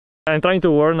I'm trying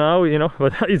to warn now, you know,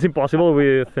 but it's impossible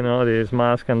with, you know, this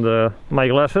mask and my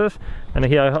glasses. And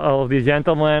here all of these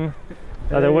gentlemen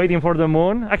that are waiting for the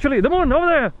moon. Actually, the moon over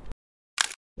there.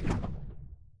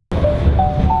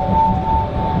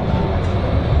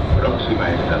 Próxima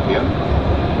estación,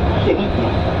 Sevilla.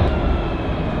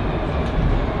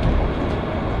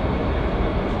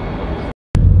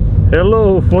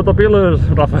 Hello, PhotoPilllers,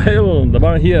 Rafael, the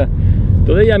bar here.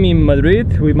 Today I'm in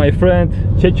Madrid with my friend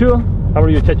Chechu. How are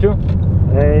you, Chechu?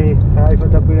 Hey, hi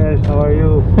PhotoPilllers, how are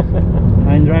you?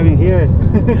 I'm driving here.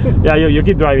 Yeah, you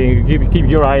keep driving, keep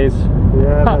your eyes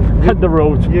at the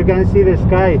road. You can see the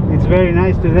sky, it's very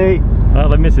nice today.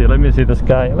 Let me see the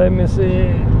sky, let me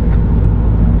see.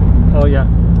 Oh yeah,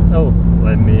 oh,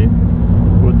 let me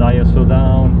put the ISO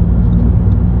down.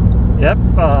 Yep,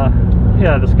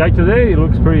 yeah, the sky today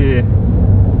looks pretty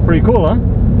cool, huh?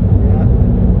 Yeah,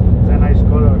 it's a nice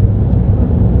color.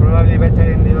 Probably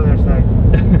better in the other side.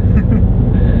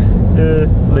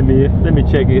 Let me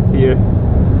check it here.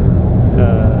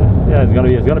 Yeah, it's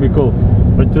gonna be cool.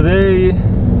 But today we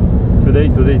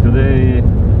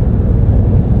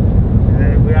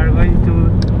are going to.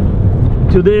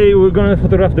 Today we're gonna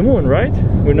photograph the moon, right?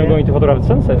 We're not going to photograph the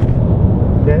sunset.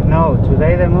 No,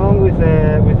 today the moon with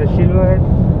the silhouette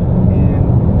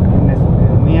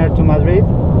near to Madrid.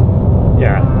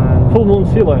 Yeah, full moon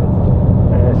silhouette.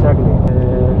 Exactly.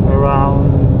 Around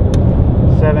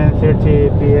 7:30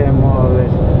 p.m. more or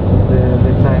less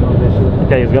the time of the shoot.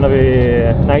 Okay, it's gonna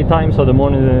be night time, so the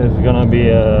moon is gonna be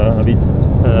a bit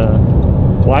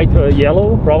white,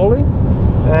 yellow, probably.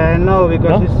 No,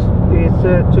 because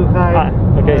it's too high.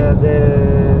 Okay.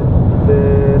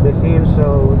 The hill,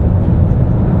 so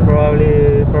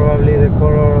probably the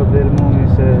color of the moon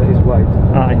is white.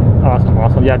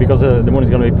 Awesome. Yeah, because the moon is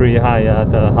gonna be pretty high at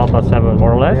 7:30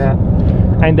 more or less. Yeah.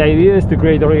 And the idea is to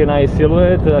create a really nice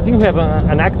silhouette. I think we have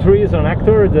an actress or an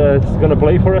actor that's gonna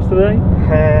play for us today.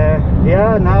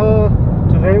 Yeah, now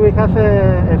today we have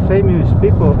a famous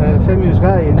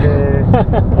guy in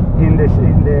the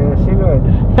silhouette.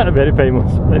 Yeah, very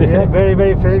famous.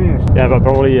 Very famous. Yeah, but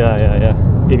probably yeah.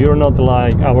 If you're not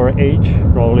like our age,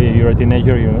 probably if you're a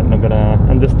teenager, you're not gonna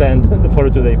understand the photo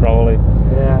today, probably.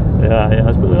 Yeah.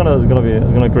 It's gonna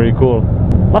be pretty cool.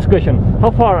 Last question: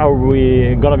 how far are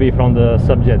we gonna be from the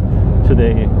subject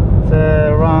today? It's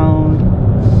around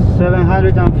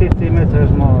 750 meters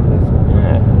more or less.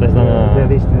 Yeah, less than the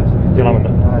distance.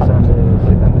 Kilometer.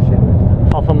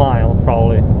 Half a mile,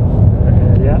 probably.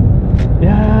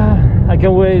 Yeah, I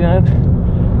can wait, man.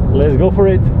 Let's go for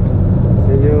it.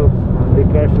 See you. Be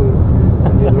careful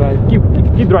when you drive.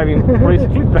 keep driving, please.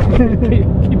 Keep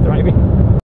driving. keep driving.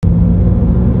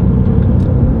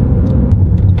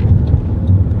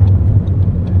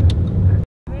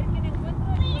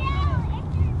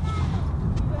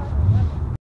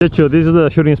 Chechu, this is the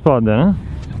shooting spot then, huh?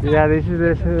 Yeah, this is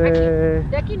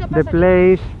the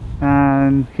place,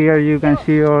 and here you can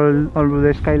see all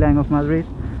the skyline of Madrid.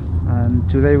 And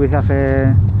today we have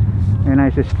a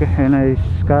nice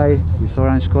sky with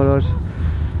orange colors.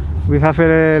 We have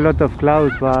a lot of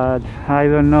clouds, but I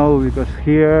don't know, because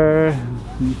here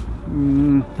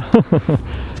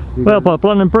well,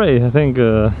 plan and pray. I think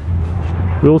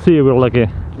we'll see if we're lucky.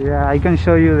 Yeah, I can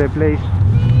show you the place.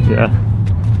 Yeah.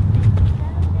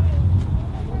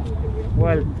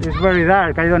 Well, it's very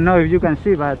dark. I don't know if you can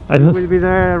see, but it will be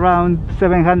there around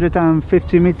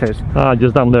 750 meters.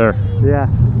 Just down there. Yeah.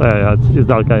 Yeah, it's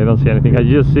dark. I don't see anything. I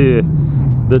just see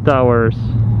the towers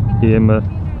in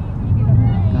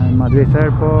Madrid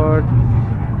airport.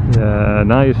 Yeah,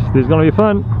 nice. This is gonna be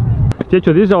fun.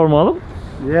 Chechu, this is our model?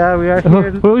 Yeah, we are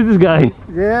here. Who is this guy?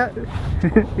 Yeah,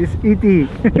 it's E.T.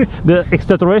 The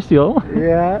extraterrestrial?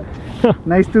 Yeah,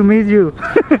 nice to meet you.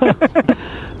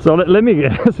 So let me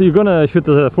guess, you're gonna shoot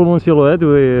a full moon silhouette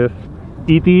with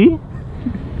E.T.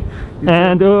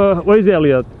 And where is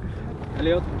Elliot?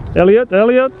 Elliot,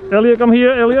 come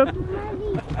here, Elliot.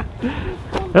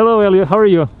 Hello, Elliot, how are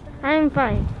you? I'm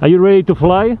fine. Are you ready to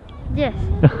fly? Yes.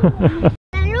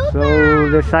 So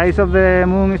the size of the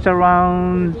moon is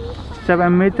around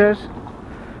 7 meters.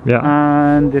 Yeah.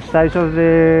 And the size of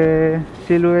the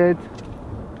silhouette,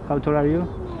 how tall are you?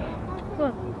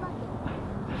 What?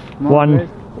 One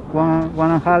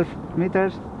and a half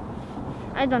meters.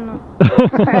 I don't know.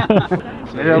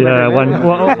 Yeah,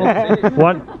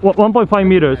 1.5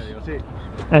 meters.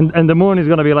 And the moon is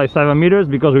gonna be like 7 meters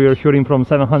because we are shooting from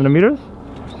 700 meters.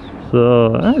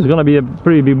 So it's gonna be a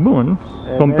pretty big moon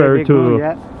compared to moon,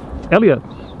 yeah. Elliot.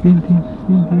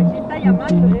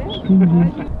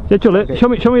 Chechu,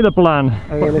 show me the plan.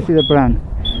 Okay, let's see the plan.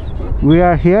 We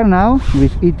are here now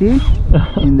with E.T.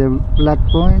 in the black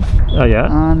point. Oh yeah.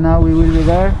 And now we will be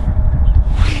there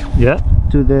Yeah.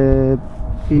 to the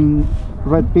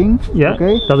red pin. Yeah.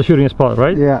 Okay. That's the shooting spot,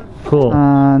 right? Yeah. Cool.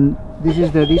 And this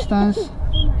is the distance,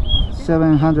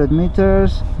 700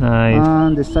 meters. Nice.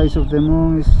 And the size of the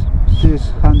moon is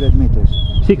 600 meters.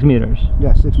 6 meters.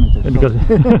 Yeah, 6 meters. Because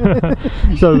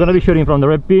so we're gonna be shooting from the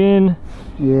red pin.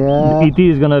 Yeah. ET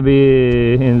is gonna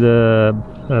be in the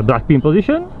black pin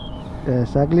position.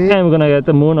 Exactly. And we're gonna get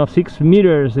a moon of 6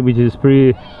 meters, which is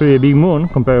pretty big moon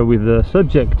compared with the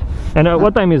subject. And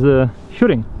what time is the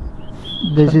shooting?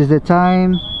 This is the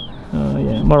time.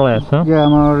 Yeah, more or less, huh? Yeah,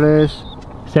 more or less.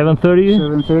 7:30.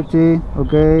 7:30.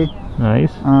 Okay.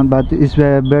 Nice. But it's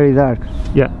very dark.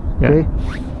 Yeah. Yeah. Okay.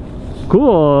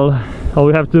 Cool. All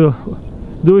we have to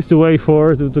do is to wait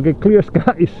for to get clear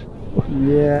skies.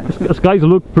 Yeah. The skies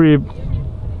look pretty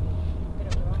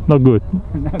not good.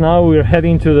 Now we're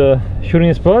heading to the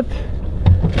shooting spot.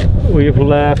 We've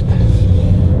left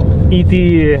ET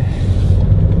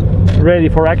ready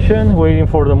for action, waiting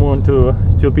for the moon to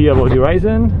appear above the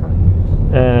horizon.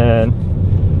 And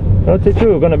that's it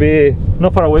too. We're gonna be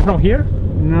not far away from here.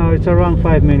 No, it's around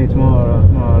 5 minutes more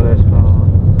or less.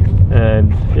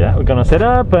 And yeah, we're gonna set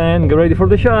up and get ready for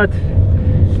the shot.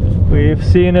 We've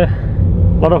seen a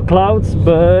lot of clouds,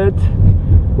 but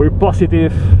we're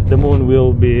positive the moon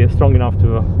will be strong enough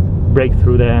to break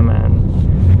through them and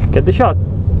get the shot.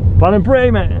 Plan and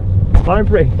pray, man. Plan and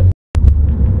pray.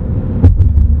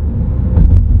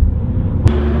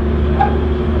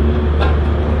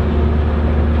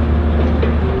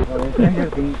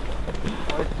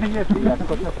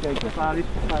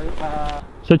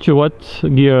 Sechu, what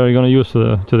gear are you gonna use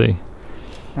today?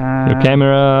 Your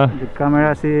camera? The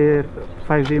camera is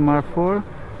 5D Mark IV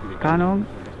Canon,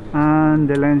 and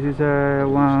the lens is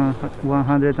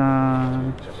 100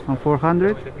 and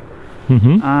 400.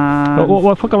 Mm-hmm. And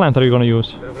What focal length are you gonna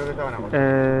use?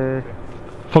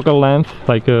 Focal length,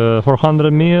 like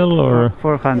 400 mil or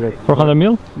 400. 400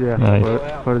 mil? Yeah, nice.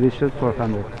 for this shot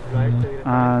 400.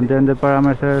 And then the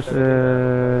parameters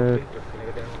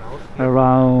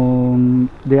around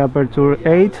the aperture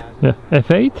 8. Yeah,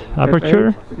 f8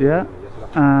 aperture. F8, yeah,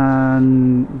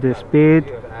 and the speed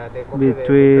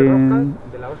between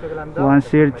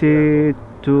 130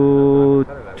 to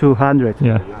 200.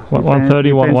 Yeah,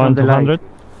 130, 200.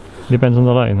 Depends on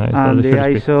the light. Nice. And the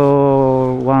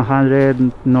ISO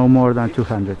 100, no more than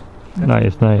 200.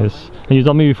 Nice, nice. And you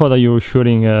told me before that you were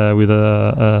shooting with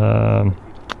a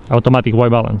automatic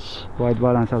white balance. White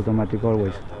balance automatic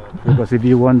always, because if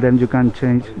you want them, you can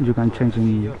change in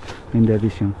the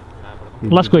vision.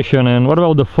 Last question, and what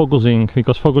about the focusing?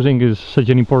 Because focusing is such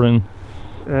an important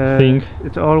thing.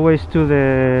 It's always to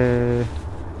the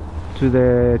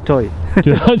toy,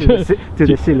 to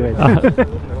the silhouette.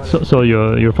 So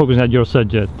you're focusing at your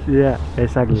subject. Yeah,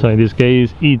 exactly. So in this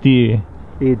case, ET.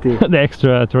 The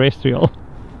extraterrestrial.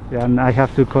 Yeah, and I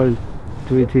have to call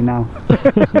to ET now.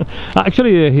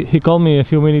 Actually, he called me a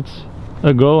few minutes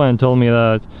ago and told me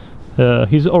that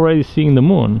he's already seeing the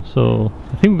moon. So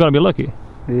I think we're gonna be lucky.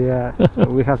 Yeah,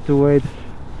 so we have to wait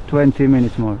 20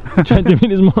 minutes more. 20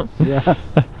 minutes more. Yeah.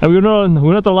 And we're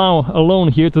not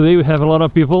alone here today. We have a lot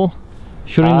of people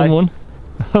shooting the moon.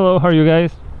 Hello, how are you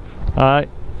guys? Hi.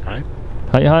 Hi.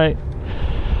 Hi, hi.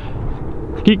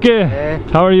 Kike,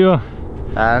 how are you?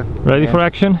 Ready for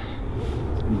action?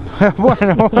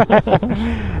 Bueno.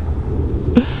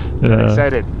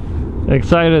 Excited.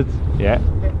 Excited. Yeah.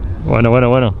 Bueno.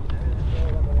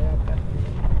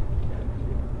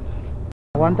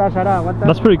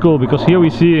 That's pretty cool, because here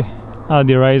we see at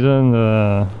the horizon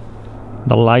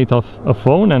the light of a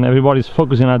phone, and everybody's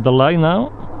focusing at the light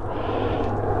now.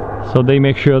 So they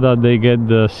make sure that they get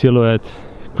the silhouette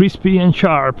crispy and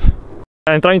sharp.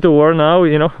 I'm trying to warn now,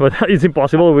 but it's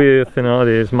impossible with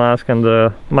this mask and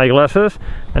my glasses.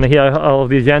 And here all of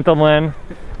these gentlemen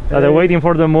that are waiting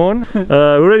for the moon.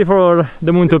 We're ready for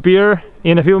the moon to appear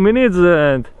in a few minutes,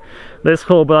 and let's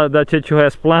hope that Chechu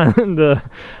has planned the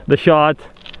shot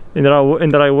in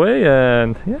the right way.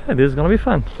 And yeah, this is gonna be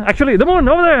fun. Actually, the moon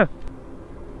over there.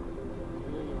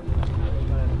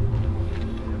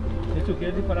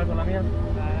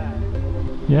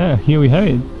 Yeah, here we have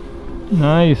it.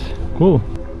 Nice, cool.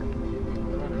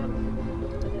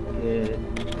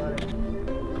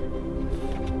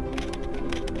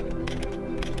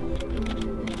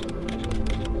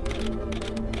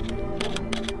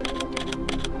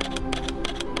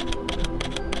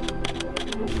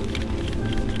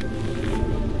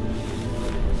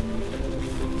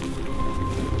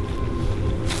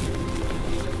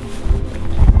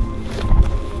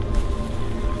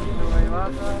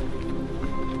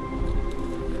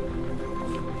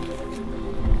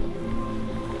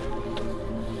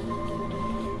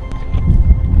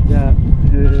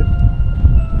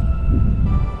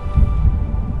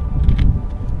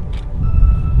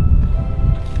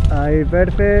 Ahí,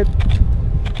 perfect.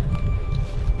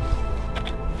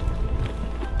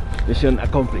 Mission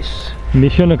accomplished.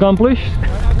 Mission accomplished.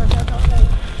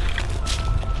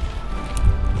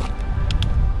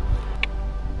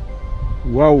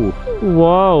 Wow.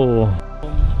 Wow.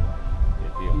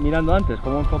 Mirando antes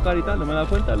cómo enfocar y tal, no me he dado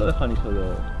cuenta, lo dejo en ISO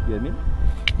 10.000.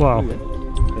 Wow.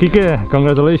 Kike,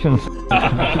 congratulations.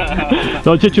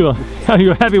 So Chechu, are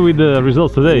you happy with the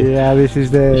results today? Yeah, this is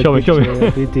the Show me.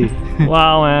 PT.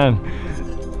 Wow, man.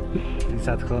 It's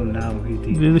at home now,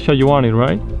 PT. This is the shot you wanted,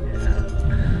 right?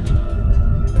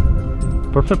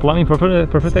 Perfect planning,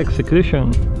 perfect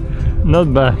execution.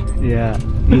 Not bad. Yeah,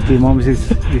 ET Moms is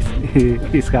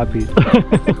happy.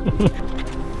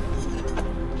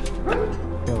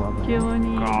 Qué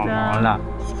bonita. Hola.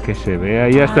 Que se ve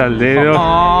ahí hasta el dedo.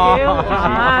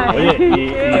 Oye,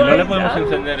 ¿y no le podemos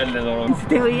encender el dedo?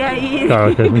 Te voy a ir.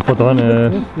 Claro, que es mi fotón,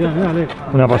 es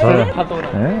una pasada.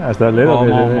 Hasta el dedo.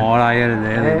 Mola ahí el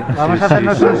dedo. Vamos a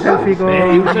hacernos un selfie con...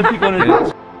 un selfie con el...